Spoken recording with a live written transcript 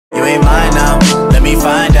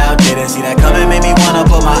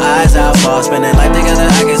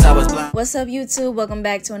What's up YouTube? Welcome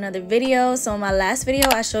back to another video. So in my last video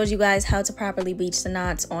I showed you guys how to properly bleach the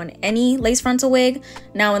knots on any lace frontal wig.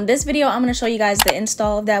 Now in this video I'm going to show you guys the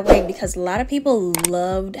install of that wig because a lot of people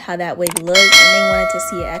loved how that wig looked and they wanted to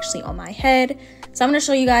see it actually on my head. So I'm going to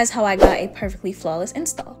show you guys how I got a perfectly flawless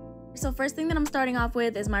install. So first thing that I'm starting off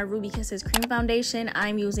with is my Ruby Kisses cream foundation.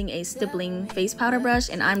 I'm using a stippling face powder brush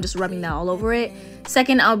and I'm just rubbing that all over it.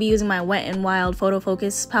 Second, I'll be using my Wet n Wild photo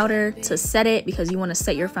focus powder to set it because you want to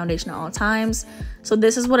set your foundation at all times. So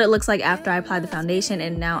this is what it looks like after I apply the foundation,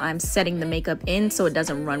 and now I'm setting the makeup in so it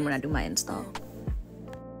doesn't run when I do my install.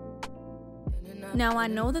 Now I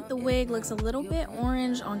know that the wig looks a little bit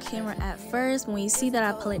orange on camera at first, but when you see that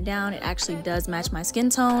I pull it down, it actually does match my skin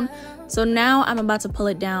tone. So now I'm about to pull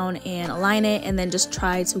it down and align it and then just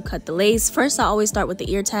try to cut the lace. First I always start with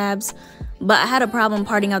the ear tabs, but I had a problem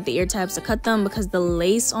parting out the ear tabs to cut them because the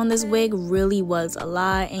lace on this wig really was a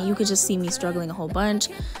lot and you could just see me struggling a whole bunch.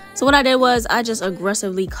 So what I did was I just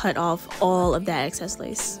aggressively cut off all of that excess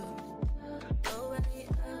lace.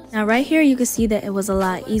 Now right here you can see that it was a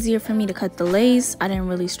lot easier for me to cut the lace. I didn't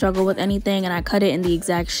really struggle with anything and I cut it in the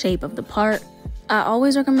exact shape of the part. I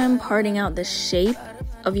always recommend parting out the shape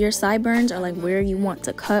of your sideburns or like where you want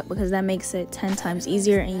to cut because that makes it 10 times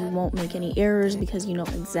easier and you won't make any errors because you know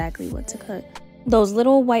exactly what to cut. Those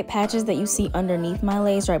little white patches that you see underneath my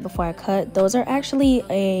lace right before I cut, those are actually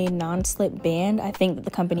a non-slip band I think that the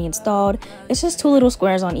company installed. It's just two little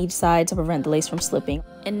squares on each side to prevent the lace from slipping.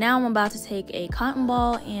 And now I'm about to take a cotton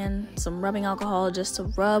ball and some rubbing alcohol just to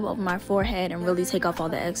rub over my forehead and really take off all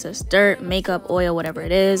the excess dirt, makeup, oil, whatever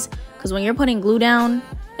it is. Because when you're putting glue down,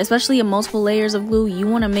 especially in multiple layers of glue, you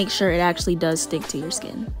want to make sure it actually does stick to your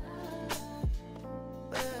skin.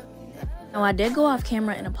 Now I did go off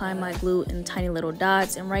camera and apply my glue in tiny little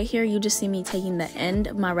dots, and right here you just see me taking the end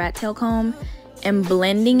of my rat tail comb and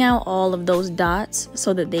blending out all of those dots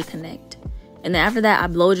so that they connect. And then after that I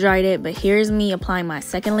blow dried it, but here's me applying my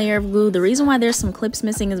second layer of glue. The reason why there's some clips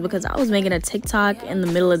missing is because I was making a TikTok in the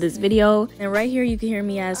middle of this video, and right here you can hear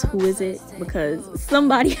me ask who is it because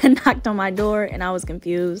somebody had knocked on my door and I was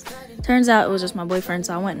confused. Turns out it was just my boyfriend,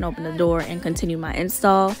 so I went and opened the door and continued my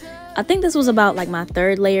install. I think this was about like my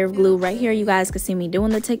third layer of glue. Right here you guys can see me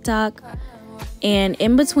doing the TikTok, and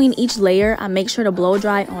in between each layer I make sure to blow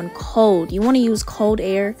dry on cold. You want to use cold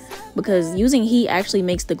air because using heat actually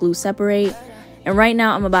makes the glue separate. And right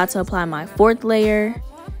now I'm about to apply my fourth layer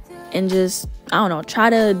and just, I don't know, try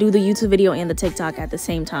to do the YouTube video and the TikTok at the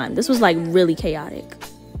same time. This was like really chaotic.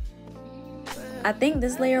 I think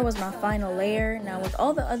this layer was my final layer. Now with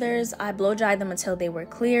all the others, I blow dried them until they were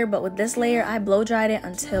clear, but with this layer, I blow dried it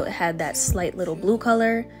until it had that slight little blue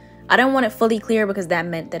color. I didn't want it fully clear because that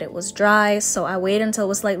meant that it was dry, so I waited until it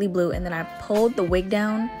was slightly blue and then I pulled the wig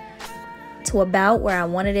down to about where I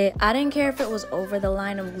wanted it. I didn't care if it was over the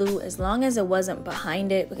line of glue as long as it wasn't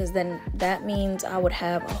behind it, because then that means I would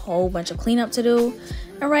have a whole bunch of cleanup to do.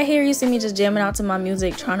 And right here you see me just jamming out to my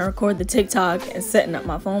music, trying to record the TikTok and setting up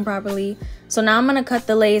my phone properly. So now I'm gonna cut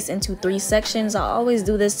the lace into 3 sections. I always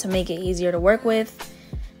do this to make it easier to work with.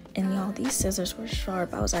 And y'all, these scissors were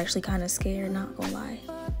sharp. I was actually kind of scared, not gonna lie.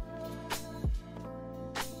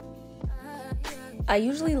 I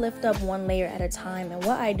usually lift up one layer at a time, and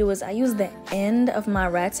what I do is I use the end of my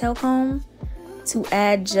rat tail comb to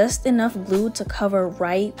add just enough glue to cover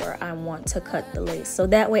right where I want to cut the lace. So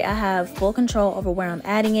that way I have full control over where I'm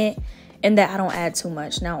adding it and that I don't add too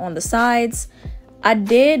much. Now on the sides, I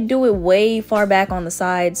did do it way far back on the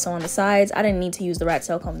sides. So on the sides, I didn't need to use the rat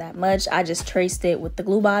tail comb that much. I just traced it with the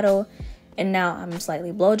glue bottle, and now I'm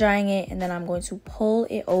slightly blow drying it, and then I'm going to pull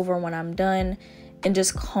it over when I'm done and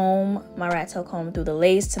just comb my rat tail comb through the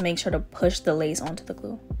lace to make sure to push the lace onto the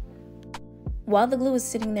glue. While the glue is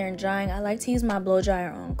sitting there and drying, I like to use my blow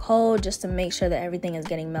dryer on cold just to make sure that everything is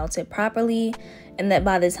getting melted properly and that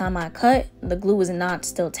by the time I cut, the glue is not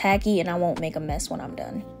still tacky and I won't make a mess when I'm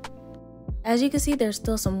done. As you can see, there's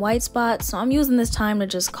still some white spots, so I'm using this time to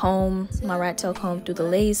just comb my rat tail comb through the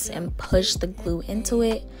lace and push the glue into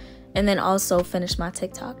it, and then also finish my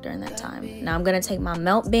TikTok during that time. Now I'm gonna take my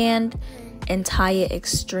melt band and tie it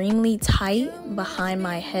extremely tight behind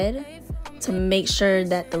my head to make sure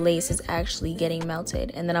that the lace is actually getting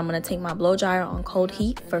melted. And then I'm going to take my blow dryer on cold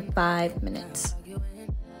heat for 5 minutes.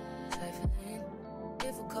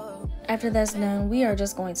 After that's done, we are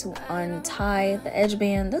just going to untie the edge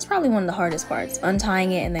band. That's probably one of the hardest parts,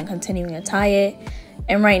 untying it and then continuing to tie it.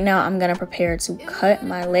 And right now I'm going to prepare to cut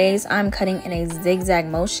my lace. I'm cutting in a zigzag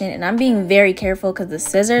motion and I'm being very careful because the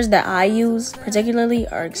scissors that I use particularly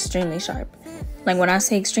are extremely sharp. Like when I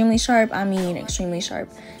say extremely sharp, I mean extremely sharp.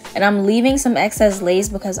 And I'm leaving some excess lace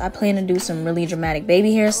because I plan to do some really dramatic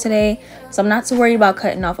baby hairs today. So I'm not too worried about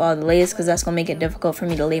cutting off all the lace because that's going to make it difficult for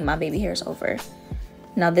me to lay my baby hairs over.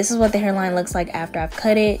 Now this is what the hairline looks like after I've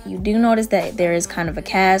cut it. You do notice that there is kind of a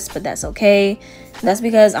cast, but that's okay. That's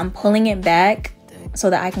because I'm pulling it back so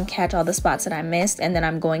that I can catch all the spots that I missed. And then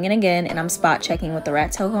I'm going in again and I'm spot checking with the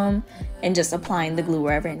rat tail comb and just applying the glue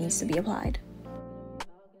wherever it needs to be applied.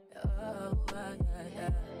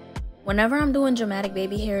 Whenever I'm doing dramatic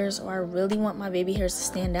baby hairs or I really want my baby hairs to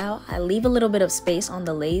stand out, I leave a little bit of space on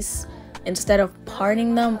the lace instead of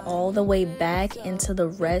parting them all the way back into the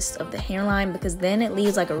rest of the hairline, because then it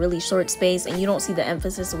leaves like a really short space and you don't see the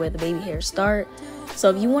emphasis of where the baby hairs start. So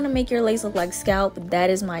if you want to make your lace look like scalp, that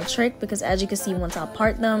is my trick, because as you can see, once I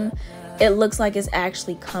part them, it looks like it's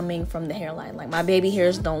actually coming from the hairline. Like my baby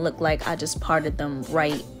hairs don't look like I just parted them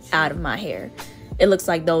right out of my hair. It looks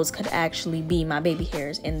like those could actually be my baby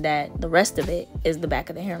hairs and that the rest of it is the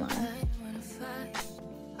back of the hairline.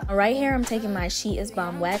 Right here, I'm taking my She Is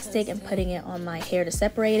Bomb wax stick and putting it on my hair to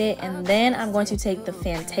separate it. And then I'm going to take the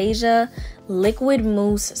Fantasia Liquid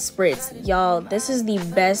Mousse Spritz. Y'all, this is the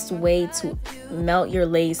best way to melt your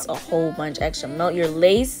lace a whole bunch extra. Melt your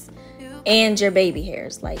lace and your baby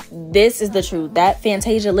hairs. Like, this is the truth. That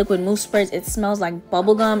Fantasia Liquid Mousse Spritz, it smells like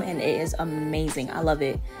bubblegum and it is amazing. I love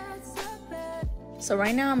it. So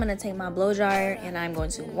right now I'm going to take my blow dryer and I'm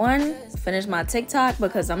going to, 1, finish my TikTok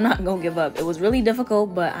because I'm not going to give up. It was really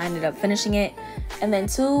difficult, but I ended up finishing it. And then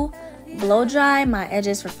 2, blow dry my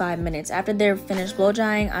edges for 5 minutes. After they're finished blow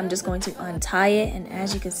drying, I'm just going to untie it. And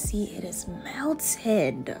as you can see, it is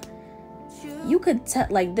melted. You could tell,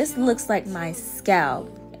 like, this looks like my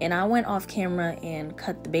scalp. And I went off camera and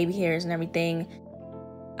cut the baby hairs and everything.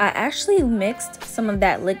 I actually mixed some of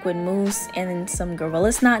that liquid mousse and some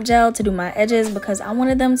Gorilla Snot gel to do my edges because I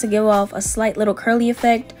wanted them to give off a slight little curly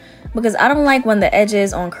effect, because I don't like when the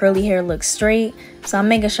edges on curly hair look straight. So I'm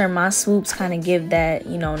making sure my swoops kind of give that,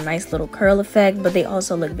 you know, nice little curl effect, but they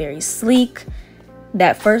also look very sleek.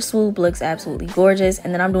 That first swoop looks absolutely gorgeous,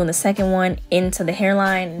 and then I'm doing the second one into the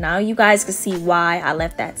hairline. Now you guys can see why I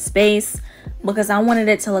left that space, because I wanted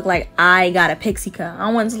it to look like I got a pixie cut.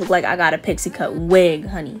 I want it to look like I got a pixie cut wig,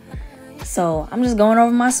 honey. So I'm just going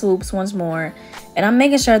over my swoops once more, and I'm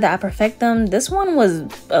making sure that I perfect them. This one was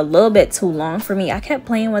a little bit too long for me. I kept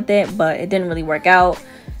playing with it, but it didn't really work out.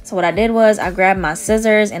 So what I did was I grabbed my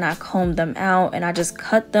scissors and I combed them out and I just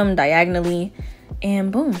cut them diagonally,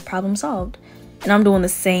 and boom, problem solved. And I'm doing the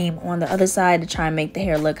same on the other side to try and make the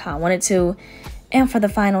hair look how I want it to. And for the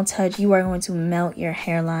final touch, you are going to melt your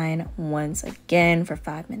hairline once again for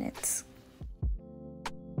 5 minutes.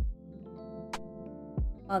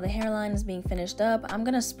 While the hairline is being finished up, I'm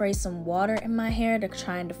going to spray some water in my hair to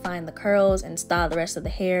try and define the curls and style the rest of the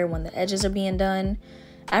hair when the edges are being done.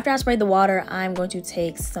 After I spray the water, I'm going to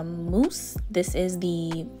take some mousse. This is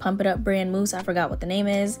the Pump It Up brand mousse. I forgot what the name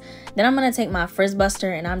is. Then I'm going to take my Frizz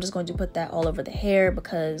Buster and I'm just going to put that all over the hair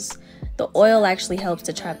because the oil actually helps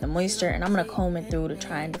to trap the moisture, and I'm going to comb it through to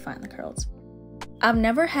try and define the curls. I've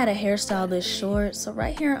never had a hairstyle this short, so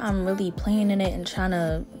right here I'm really playing in it and trying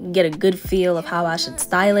to get a good feel of how I should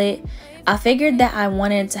style it. I figured that I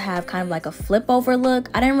wanted to have kind of like a flip over look.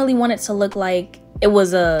 I didn't really want it to look like it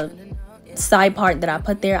was a side part that I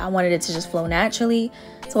put there. I wanted it to just flow naturally.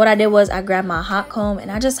 So what I did was I grabbed my hot comb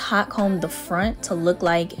and I just hot combed the front to look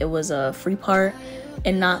like it was a free part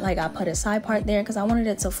and not like I put a side part there, because I wanted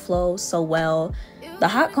it to flow so well. The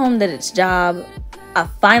hot comb did its job. I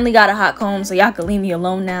finally got a hot comb, so y'all can leave me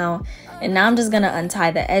alone now. And now I'm just gonna untie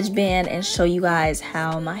the edge band and show you guys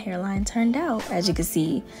how my hairline turned out. As you can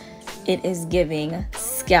see, it is giving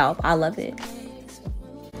scalp. I love it.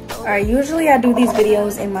 Alright, usually I do these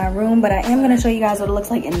videos in my room, but I am gonna show you guys what it looks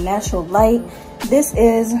like in natural light. This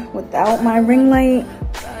is without my ring light,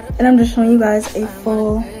 and I'm just showing you guys a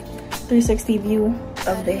full 360 view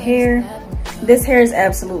of the hair. This hair is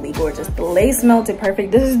absolutely gorgeous. The lace melted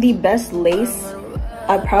perfect. This is the best lace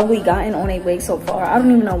I've probably gotten on a wig so far. I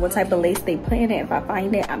don't even know what type of lace they put in it. If I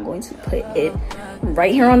find it, I'm going to put it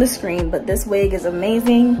right here on the screen. But this wig is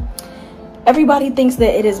amazing. Everybody thinks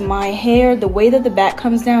that it is my hair. The way that the back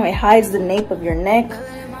comes down, it hides the nape of your neck.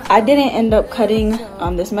 I didn't end up cutting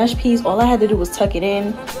this mesh piece. All I had to do was tuck it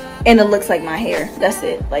in, and it looks like my hair. That's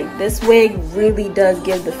it. Like, this wig really does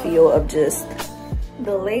give the feel of just,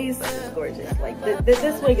 the lace is gorgeous. Like,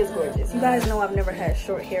 this wig is gorgeous. You guys know I've never had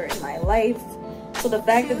short hair in my life. So the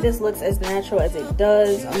fact that this looks as natural as it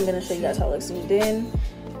does, I'm going to show you guys how it looks zoomed in.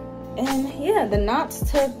 And yeah, the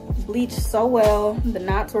knots took bleach so well. The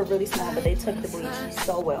knots were really small, but they took the bleach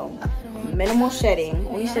so well. Minimal shedding.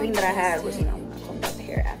 Only shedding that I had was, you know, I combed out the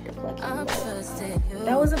hair after plucking. But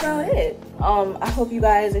that was about it. I hope you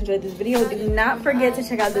guys enjoyed this video. Do not forget to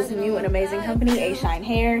check out this new and amazing company, Ashine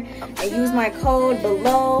Hair, and use my code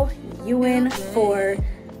below, UN, for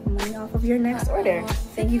money off of your next order.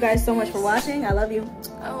 Thank you guys so much for watching. I love you.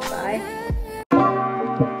 Bye.